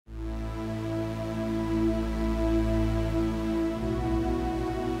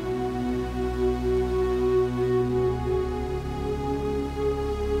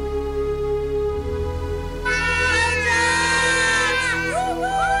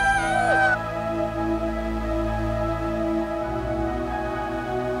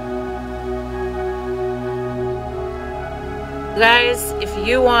Guys, if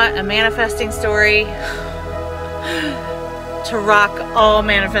you want a manifesting story to rock all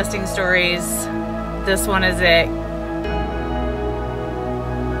manifesting stories, this one is it.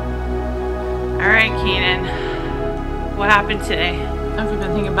 All right, Kanen, what happened today? Have you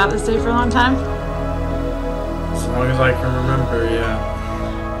been thinking about this day for a long time? As long as I can remember,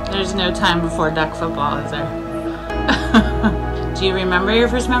 yeah. There's no time before duck football, is there? Do you remember your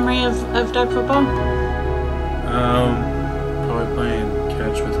first memory of duck football? Probably playing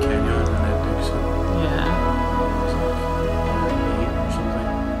catch with Kanen and Ed Dixon. Yeah. Like 8 or something.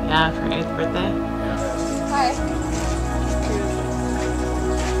 Yeah, for your 8th birthday. Yeah. Hi.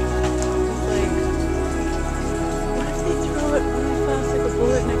 What if they throw it really fast like a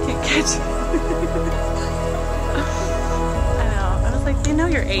bullet and I can't catch it? I know. I was like, they know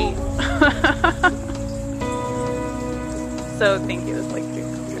you're 8. So thank you. It's like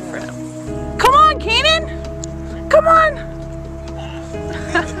good for him. Come on, Kanen! Come on!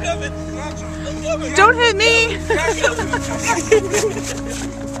 Don't hit me!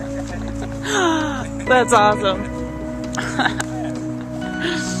 That's awesome.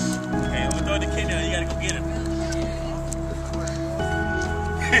 Hey, I'm gonna throw the kid now. You gotta go get him.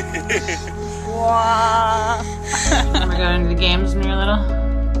 Wow. Remember going to the games when you were little?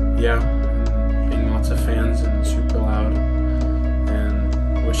 Yeah, and being lots of fans and super loud,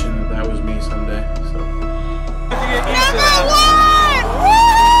 and wishing that was me someday. So. Number 1! Woo!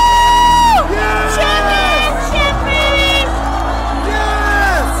 Yeah! Championship, baby!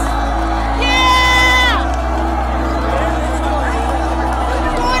 Yes! Yeah!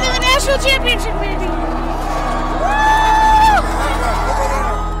 We're going to the national championship, baby!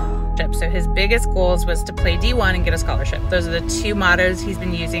 So his biggest goals was to play D1 and get a scholarship. Those are the 2 mottos he's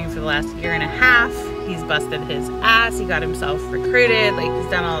been using for the last 1.5 years. He's busted his ass. He got himself recruited. Like, he's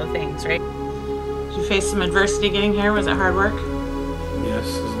done all the things, right? Did you face some adversity getting here? Was it hard work?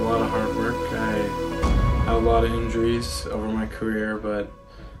 Yes, it was a lot of hard work. I had a lot of injuries over my career, but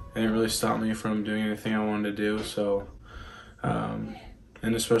it didn't really stop me from doing anything I wanted to do. So, and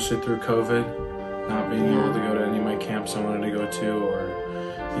especially through COVID, not being able to go to any of my camps I wanted to go to, or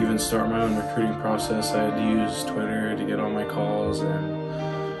even start my own recruiting process, I had to use Twitter to get all my calls, and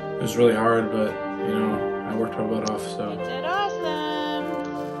it was really hard, but you know, I worked my butt off. So. You did awesome.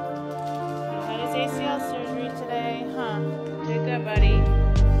 Had his ACL surgery today, huh? Did good, buddy.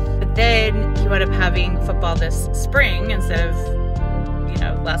 But then he wound up having football this spring instead of, you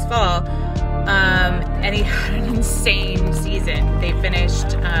know, last fall. And he had an insane season. They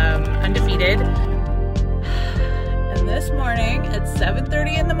finished undefeated. And this morning at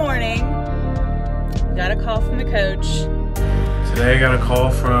 7:30 in the morning, got a call from the coach. Today I got a call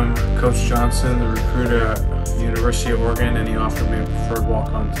from Coach Johnson, the recruiter at the University of Oregon, and he offered me a preferred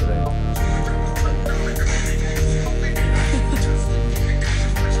walk-on today.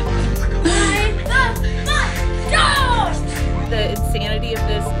 The insanity of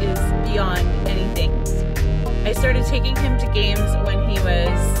this is beyond anything. I started taking him to games when he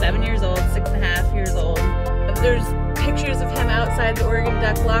was 7 years old, 6.5 years old. There's pictures of him outside the Oregon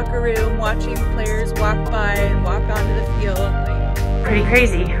Duck locker room watching players walk by and walk onto the field. Like, pretty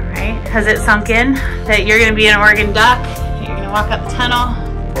crazy, right? Has it sunk in that you're gonna be an Oregon Duck? You're gonna walk up the tunnel?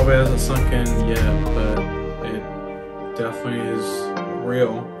 Probably hasn't sunk in yet, but it definitely is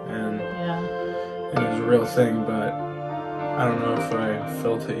real, and it is a real thing, but I don't know if I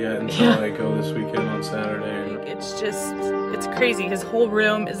felt it yet until I go this weekend on Saturday. Like, it's just, it's crazy. His whole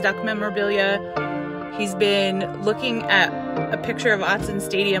room is Duck memorabilia. He's been looking at a picture of Autzen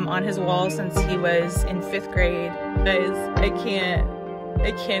Stadium on his wall since he was in 5th grade. Guys, I can't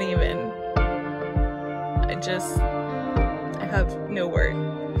even. I have no word.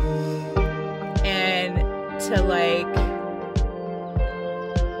 And to like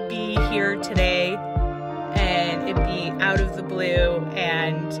be here today and it be out of the blue,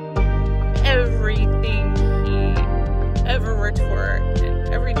 and everything he ever worked for and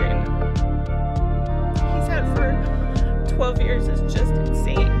every dream he's had for 12 years is just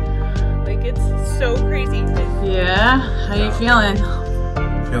insane. Like, it's so crazy. Yeah, how you feeling?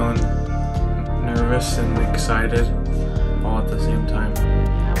 Feeling nervous and excited all at the same time.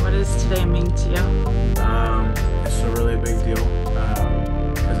 Yeah, what does today mean to you? It's a really big deal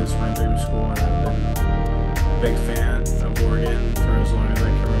because it's my dream school, and I've been a big fan of Oregon for as long as I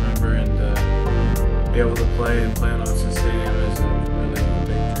can remember, and be able to play on Autzen Stadium is a really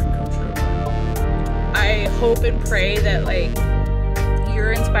big dream come true. I hope and pray that like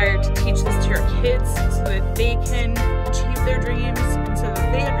you're inspired to teach this to your kids so that they can achieve their dreams and so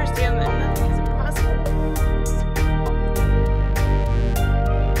that they understand that nothing is impossible.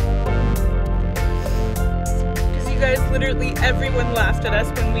 Because you guys, literally everyone laughed at us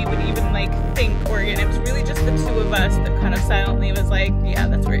when we would even like think Oregon. It was really just the two of us that kind of silently was like, yeah,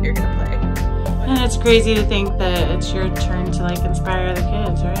 that's where you're gonna play. And it's crazy to think that it's your turn to like inspire other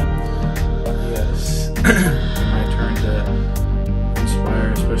kids, right? Yes. My turn to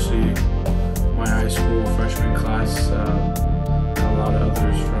inspire, especially my high school freshman class, and a lot of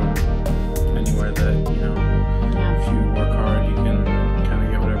others from anywhere that, you know, if you work hard, you can kind of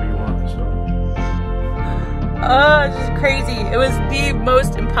get whatever you want, so. Oh, it's just crazy. It was the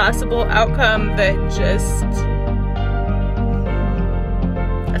most impossible outcome that just...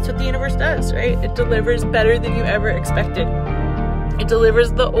 That's what the universe does, right? It delivers better than you ever expected. It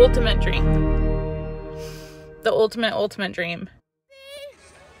delivers the ultimate dream. The ultimate dream.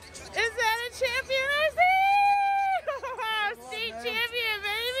 Is that a champion? State champion,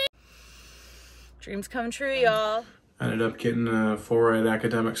 baby! Dreams come true, y'all. I ended up getting a full-ride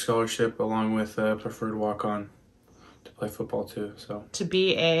academic scholarship along with a preferred walk-on to play football too, so. To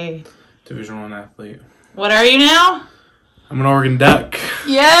be a... Division I athlete. What are you now? I'm an Oregon Duck.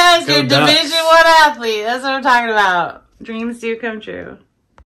 Yes, Go you're a Ducks. Division I athlete. That's what I'm talking about. Dreams do come true.